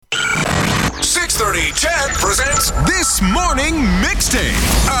630 CHED presents This Morning Mixtape,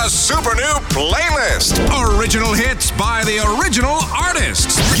 a super new playlist. Original hits by the original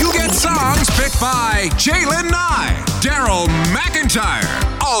artists. You get songs picked by Jalen Nye, Daryl McIntyre,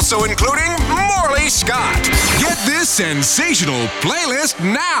 also including Morley Scott. Get this sensational playlist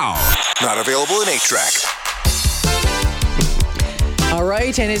now. Not available in 8-track. All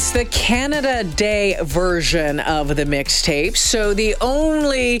right, and it's the Canada Day version of the mixtape. So the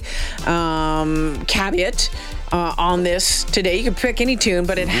only caveat on this today, you could pick any tune,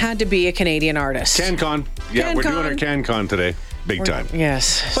 but it had to be a Canadian artist. CanCon. Yeah, we're doing our CanCon today. Big time.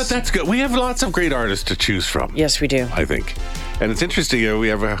 Yes. But that's good. We have lots of great artists to choose from. Yes, we do. I think. And it's interesting, we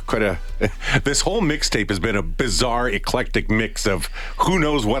have this whole mixtape has been a bizarre, eclectic mix of who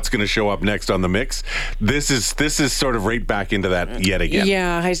knows what's going to show up next on the mix. This is sort of right back into that yet again.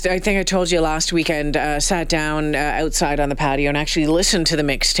 Yeah, I think I told you last weekend, sat down outside on the patio and actually listened to the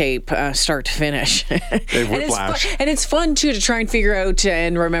mixtape start to finish. And it's fun, too, to try and figure out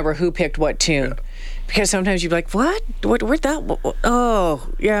and remember who picked what tune. Yeah. Because sometimes you'd be like, what? Where'd that? Oh,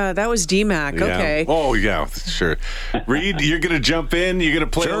 yeah, that was DMAC. Yeah. Okay. Oh, yeah, sure. Reid, you're going to jump in. You're going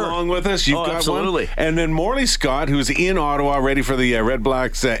to play along with us. You've got absolutely. One. And then Morley Scott, who's in Ottawa, ready for the Red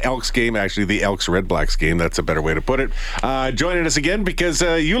Blacks Elks game. Actually, the Elks Red Blacks game. That's a better way to put it. Joining us again because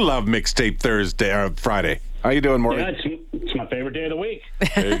you love Mixtape Thursday or Friday. How you doing, Morley? Yeah, it's my favorite day of the week.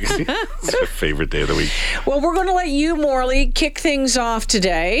 It's your favorite day of the week. Well, we're going to let you, Morley, kick things off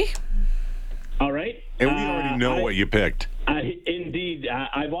today. All right. And we already know what you picked. Indeed.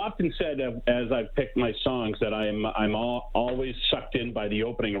 I've often said, as I've picked my songs, that I'm always sucked in by the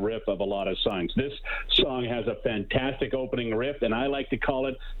opening riff of a lot of songs. This song has a fantastic opening riff, and I like to call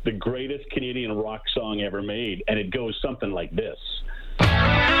it the greatest Canadian rock song ever made. And it goes something like this.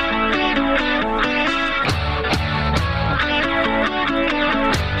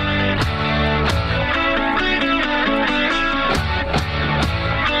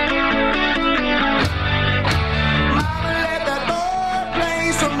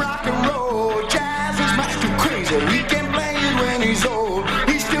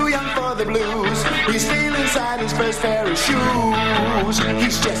 First pair of shoes.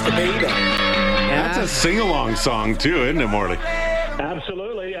 He's just a baby. That's a sing-along song too, isn't it, Morley?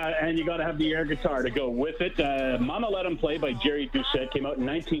 Absolutely, and you got to have the air guitar to go with it. Mama Let Him Play by Jerry Doucette came out in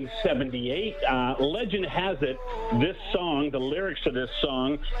 1978. Legend has it, this song, the lyrics to this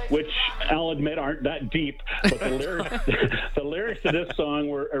song, which I'll admit aren't that deep, but the lyrics to this song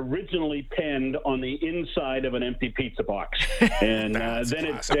were originally penned on the inside of an empty pizza box, and then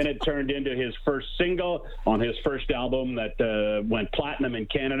it turned into his first single on his first album that went platinum in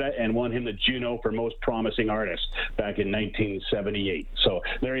Canada and won him the Juno for Most Promising Artist back in 1978. So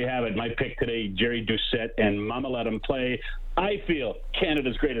there you have it. My pick today, Jerry Doucette and Mama Let Him Play. I feel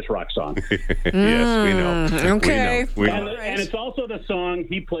Canada's greatest rock song. Yes, we know. Okay. We know. And it's also the song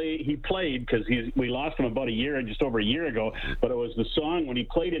he played because we lost him about just over a year ago. But it was the song when he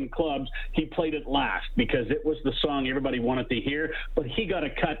played in clubs. He played it last because it was the song everybody wanted to hear. But he got a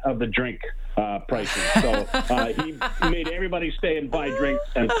cut of the drink prices, so he made everybody stay and buy drinks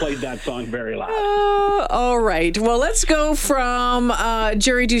and played that song very loud. All right. Well, let's go from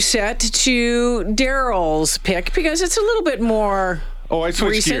Jerry Doucette to Daryl's pick because it's a little bit more. Oh, I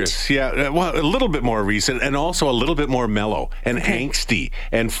switched recent? gears. Yeah, well, a little bit more recent, and also a little bit more mellow and angsty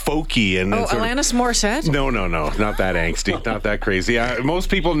and folky. And Alanis Morissette? No, not that angsty, not that crazy. Most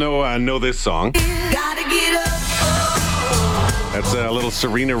people know this song. Gotta get up. That's a little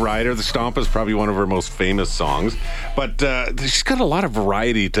Serena Ryder. The Stomp is probably one of her most famous songs, but she's got a lot of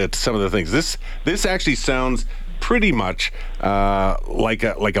variety to some of the things. This actually sounds pretty much like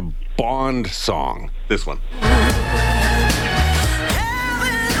a Bond song. This one.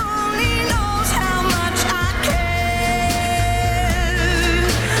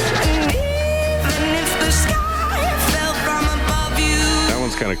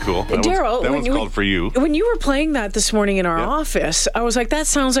 Kind of cool. Daryl, that one's called For You. When you were playing that this morning in our office, I was like, that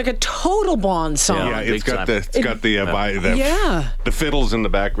sounds like a total Bond song. Yeah, it's got the fiddles in the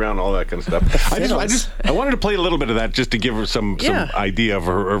background, all that kind of stuff. I wanted to play a little bit of that just to give her some idea of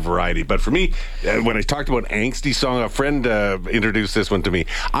her variety. But for me, when I talked about angsty song, a friend introduced this one to me.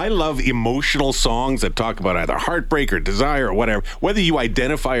 I love emotional songs that talk about either heartbreak or desire or whatever. Whether you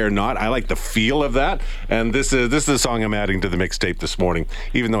identify or not, I like the feel of that. And this is the song I'm adding to the mixtape this morning,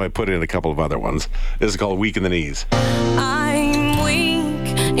 even though I put in a couple of other ones. This is called Weak in the Knees. I'm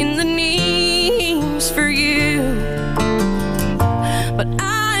weak in the knees for you, but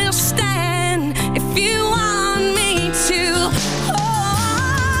I'll stand if you want me to. My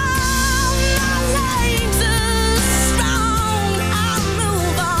legs are strong, I'll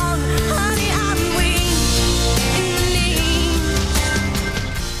move on, honey, I'm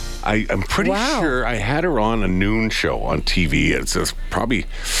I'm pretty sure I had her on a noon show on TV. It's probably...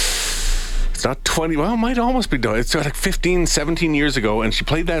 It's not 20, well, it might almost be done. It's like 15, 17 years ago, and she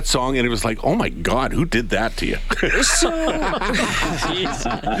played that song, and it was like, oh my God, who did that to you?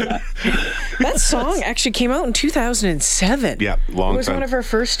 That song actually came out in 2007. Yeah, long time. It was one of her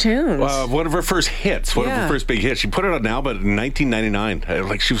first tunes. One of her first hits, one of her first big hits. She put it on an album in 1999.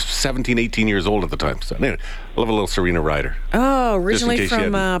 Like she was 17, 18 years old at the time. So anyway, I love a little Serena Ryder. Oh, originally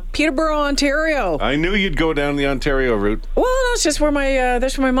from Peterborough, Ontario. I knew you'd go down the Ontario route. Well, that's just where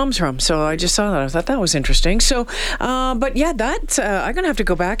that's where my mom's from. So I just saw that. I thought that was interesting. So, but yeah, that's I'm gonna have to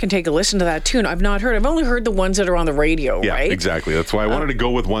go back and take a listen to that tune. I've not heard. I've only heard the ones that are on the radio. Yeah, right? Exactly. That's why I wanted to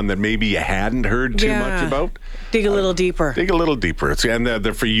go with one that maybe you hadn't heard too much about. Dig a little deeper. Dig a little deeper. And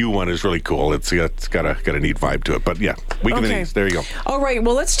the For You one is really cool. It's got a neat vibe to it. But yeah, Week of the Knees. There you go. All right.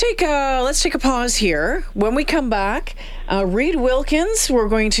 Well, let's take a pause here. When we come back, Reid Wilkins, we're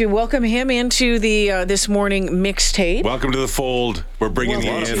going to welcome him into the This Morning Mixtape. Welcome to the fold. We're bringing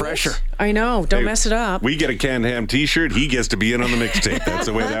you in. Pressure. I know. Don't mess it up. We get a Canned Ham t-shirt. He gets to be in on the mixtape. That's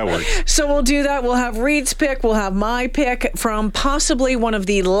the way that works. So we'll do that. We'll have Reid's pick. We'll have my pick from possibly one of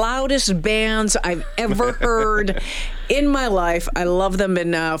the loudest bands I've ever heard in my life. I love them.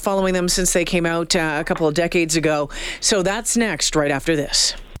 Been following them since they came out a couple of decades ago. So that's next, right after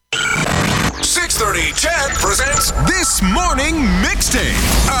this. 630 CHED presents This Morning Mixtape,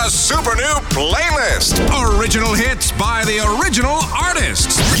 a super new playlist. Original hits by the original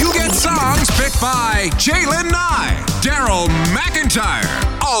artists. You get songs picked by Jalen Nye, Daryl McIntyre,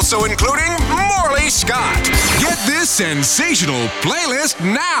 also including Morley Scott. Get this sensational playlist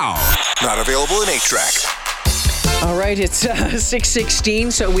now. Not available in 8-track. All right, it's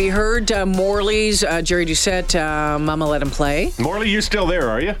 6:16. So we heard Morley's Jerry Doucette, Mama Let Him Play. Morley, you're still there,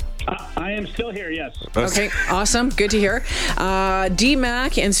 are you? I am still here, yes. Okay, awesome. Good to hear.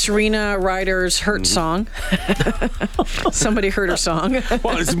 D-Mac and Serena Ryder's Hurt Song. Somebody heard her song.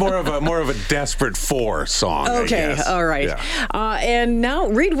 Well, it's more of a Desperate For song, okay, I guess. All right. Yeah. And now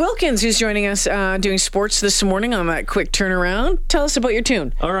Reid Wilkins, who's joining us doing sports this morning on that quick turnaround. Tell us about your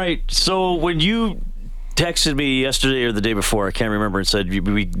tune. All right, so when you texted me yesterday or the day before, I can't remember, and said you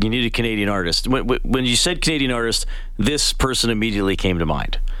need a Canadian artist. When you said Canadian artist, this person immediately came to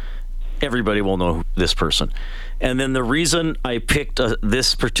mind. Everybody will know this person. And then the reason I picked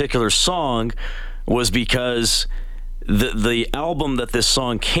this particular song was because the album that this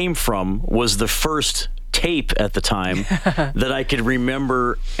song came from was the first tape at the time that I could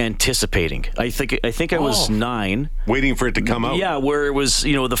remember anticipating. I think I was 9. Waiting for it to come out. Yeah, where it was,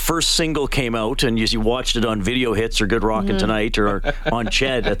 the first single came out and you watched it on Video Hits or Good Rockin' Tonight or on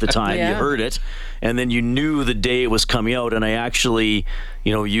CHED at the time. You heard it and then you knew the day it was coming out, and I actually,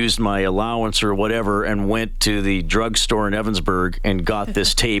 used my allowance or whatever and went to the drugstore in Evansburg and got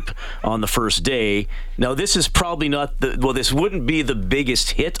this tape on the first day. Now, this is probably not this wouldn't be the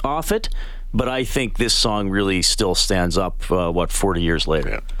biggest hit off it, but I think this song really still stands up, 40 years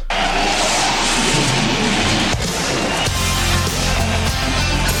later.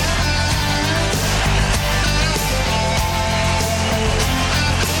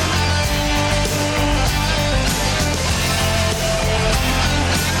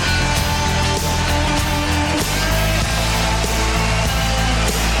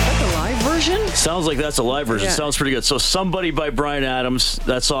 Sounds like that's a live version. Yeah. Sounds pretty good. So Somebody by Bryan Adams.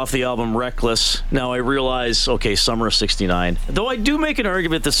 That's off the album Reckless. Now I realize, okay, Summer of 69. Though I do make an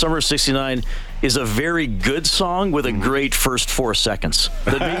argument that Summer of 69 is a very good song with a great first 4 seconds.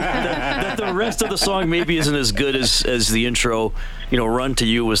 That the rest of the song maybe isn't as good as the intro. Run to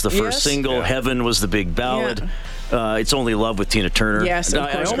You was the first single. Yeah. Heaven was the big ballad. Yeah. It's Only Love with Tina Turner. Yes,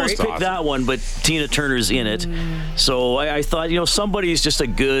 I almost picked that one, but Tina Turner's in it. So I thought, Somebody's just a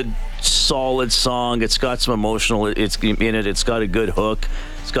good, solid song. It's got some emotional. It's in it. It's got a good hook.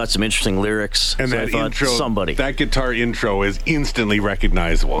 It's got some interesting lyrics. And that intro, Somebody. That guitar intro is instantly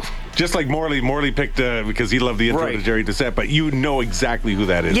recognizable. Just like Morley picked because he loved the intro to Jerry Doucette, but you know exactly who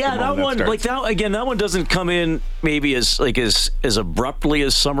that is. Yeah, that one, that one doesn't come in maybe as abruptly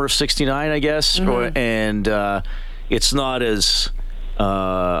as Summer of 69, I guess, and it's not as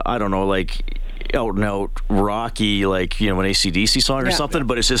out and out rocky like an AC/DC song or something,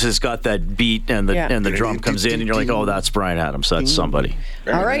 but it's got that beat and the drum comes in and you're like, oh, that's Bryan Adams. That's Somebody.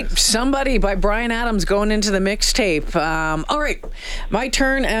 All right, Somebody by Bryan Adams going into the mixtape. All right, my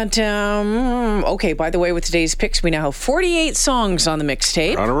turn at by the way, with today's picks, we now have 48 songs on the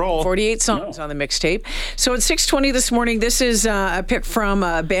mixtape. On a roll. 48 songs on the mixtape. So at 6:20 this morning, this is a pick from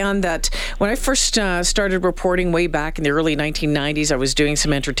a band that when I first started reporting way back in the early 1990s, I was doing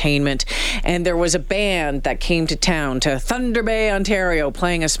some entertainment, and there was a band that came to town, to Thunder Bay, Ontario,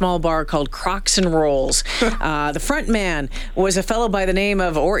 playing a small bar called Crocs and Rolls. The front man was a fellow by the name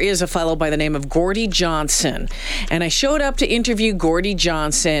of, or is a fellow by the name of Gordie Johnson. And I showed up to interview Gordie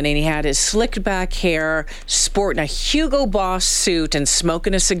Johnson, and he had his slicked back hair, sporting a Hugo Boss suit and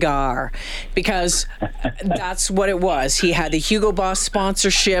smoking a cigar, because that's what it was. He had the Hugo Boss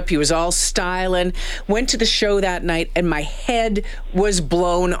sponsorship. He was all styling. Went to the show that night, and my head was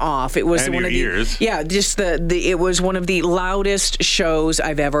blown off. It was and one your of the ears. Yeah, just it was one of the loudest shows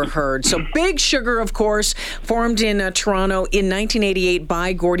I've ever heard. So Big Sugar, of course, formed in Toronto in 1988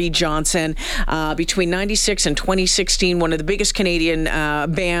 by Gordie Johnson. Between 96 and 2016, one of the biggest Canadian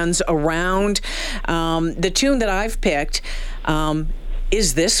bands around. The tune that I've picked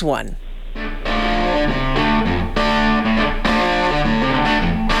is this one.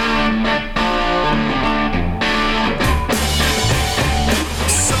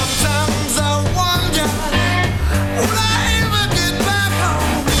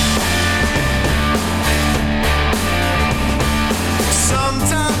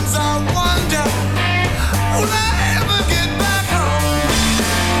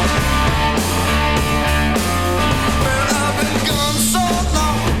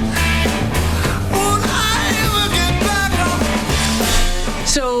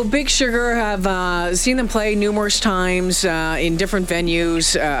 Big Sugar, have seen them play numerous times in different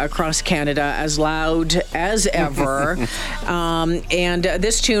venues across Canada, as loud as ever. And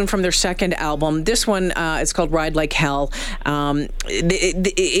this tune from their second album, this one, it's called Ride Like Hell.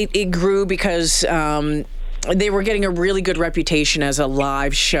 It grew because they were getting a really good reputation as a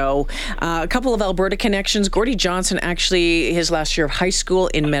live show. A couple of Alberta connections. Gordie Johnson, actually, his last year of high school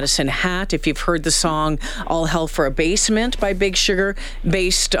in Medicine Hat. If you've heard the song All Hell for a Basement by Big Sugar,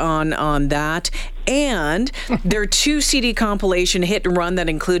 based on that. And their 2 CD compilation hit and run that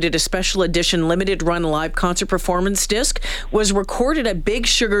included a special edition limited run live concert performance disc was recorded at Big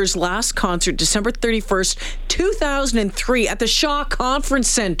Sugar's last concert, December 31st, 2003 at the Shaw Conference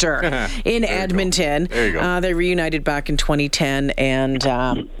Center in Edmonton. There you go. They reunited back in 2010, and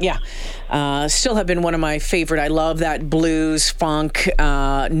still have been one of my favorite. I love that blues, funk,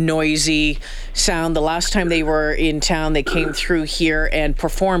 noisy sound. The last time they were in town, they came through here and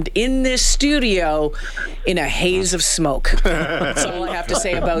performed in this studio in a haze of smoke. That's all I have to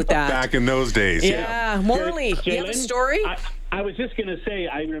say about that. Back in those days. Yeah. Morley, you have a story? I was just going to say,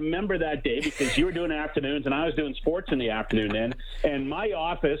 I remember that day because you were doing afternoons and I was doing sports in the afternoon then. And my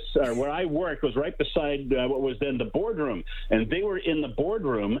office, where I worked, was right beside what was then the boardroom. And they were in the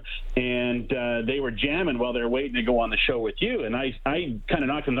boardroom and they were jamming while they were waiting to go on the show with you. And I kind of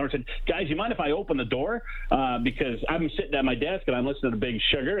knocked on the door and said, guys, you mind if I open the door? Because I'm sitting at my desk and I'm listening to Big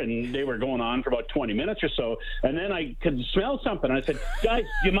Sugar, and they were going on for about 20 minutes or so. And then I could smell something. I said, guys,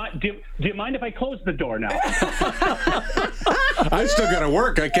 do you mind if I close the door now? I still got to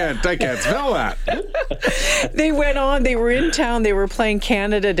work. I can't smell that. They went on. They were in town. They were playing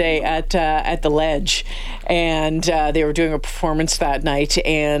Canada Day at the Ledge, and they were doing a performance that night.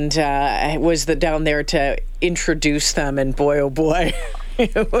 And I was down there to introduce them. And boy, oh boy.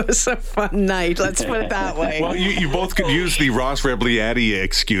 It was a fun night. Let's put it that way. Well, you both could use the Ross Rebliati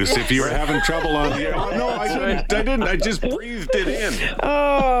excuse if you were having trouble on the air. Oh, no, I didn't. I just breathed it in.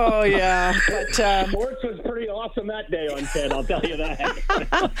 Oh, yeah. But sports was pretty awesome that day on CHED, I'll tell you that.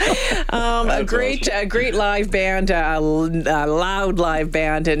 A great live band, a loud live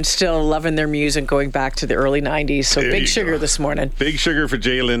band, and still loving their music going back to the early 90s. So Big Sugar this morning. Big Sugar for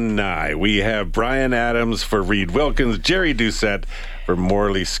Jalen Nye. We have Brian Adams for Reid Wilkins, Jerry Doucette for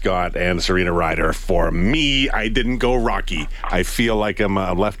Morley Scott, and Serena Ryder for me. I didn't go Rocky. I feel like I'm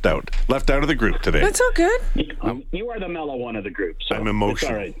left out of the group today. That's all good. You are the mellow one of the group. So I'm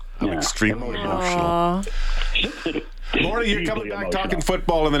emotional. All right. I'm extremely emotional. Morley, you're coming back talking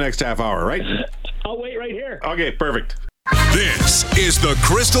football in the next half hour, right? I'll wait right here. Okay, perfect. This is the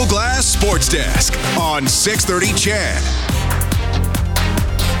Crystal Glass Sports Desk on 630 CHED.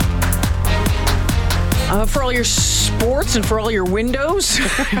 For all your sports and for all your windows,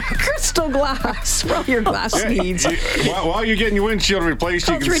 Crystal Glass for all your glass needs. While you're getting your windshield replaced,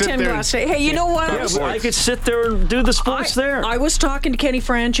 you can sit there. Glass. Hey, you know what? I could sit there and do the sports there. I was talking to Kenny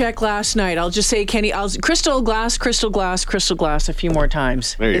Franchek last night. I'll just say, Kenny, Crystal Glass a few more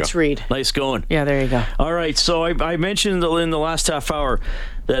times. There you it's go. Reid. Nice going. Yeah, there you go. All right, so I mentioned in the last half hour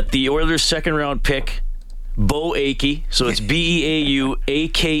that the Oilers' second-round pick, Bo Akey, so it's Beaukey,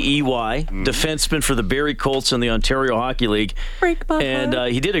 defenseman for the Barrie Colts in the Ontario Hockey League. And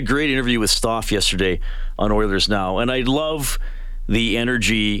he did a great interview with Stoff yesterday on Oilers Now. And I love the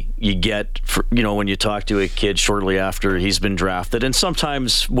energy you get when you talk to a kid shortly after he's been drafted. And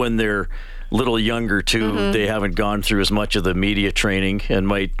sometimes when they're little younger too. They haven't gone through as much of the media training and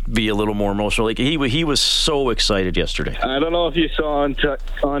might be a little more emotional. Like he was so excited yesterday. I don't know if you saw on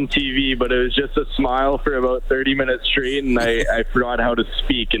TV, but it was just a smile for about 30 minutes straight, and I forgot how to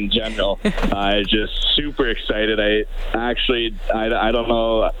speak in general. I was just super excited. I don't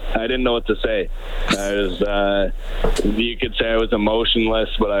know. I didn't know what to say. I was, you could say I was emotionless,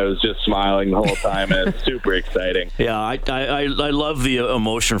 but I was just smiling the whole time, and it's super exciting. Yeah, I love the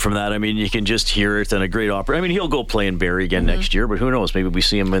emotion from that. I mean, you can just hear it, and a great opera. I mean, he'll go play in Barrie again next year, but who knows? Maybe we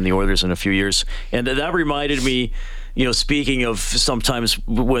see him in the Oilers in a few years. And that reminded me, speaking of sometimes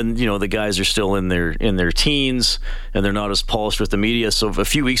when, the guys are still in their teens and they're not as polished with the media. So a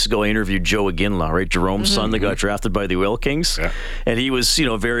few weeks ago, I interviewed Joe Aginla, right? Jerome's son that got drafted by the Wilkins. Yeah. And he was,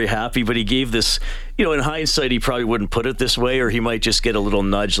 very happy, but he gave this, in hindsight, he probably wouldn't put it this way, or he might just get a little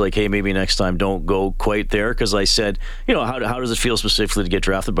nudge like, hey, maybe next time don't go quite there. Because I said, how does it feel specifically to get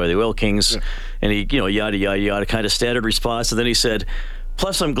drafted by the Wilkins? Yeah. And he, yada, yada, yada, kind of standard response. And then he said,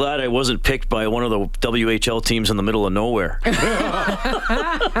 plus, I'm glad I wasn't picked by one of the WHL teams in the middle of nowhere. So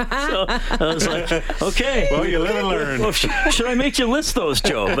I was like, okay. Well, you live and learn. Well, should I make you list those,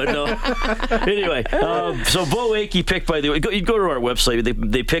 Joe? But no. Anyway, so Bo Akey picked by the... You go to our website.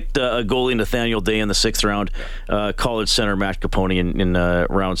 They picked a goalie, Nathaniel Day, in the 6th round. College center Matt Capone in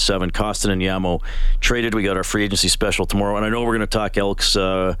round 7. Costin and Yamo traded. We got our free agency special tomorrow. And I know we're going to talk Elks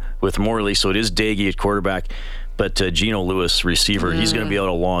with Morley, so it is Daigie at quarterback. But Geno Lewis, receiver, he's going to be out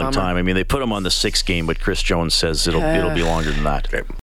a long time. I mean, they put him on the 6th game, but Chris Jones says it'll be longer than that. Okay.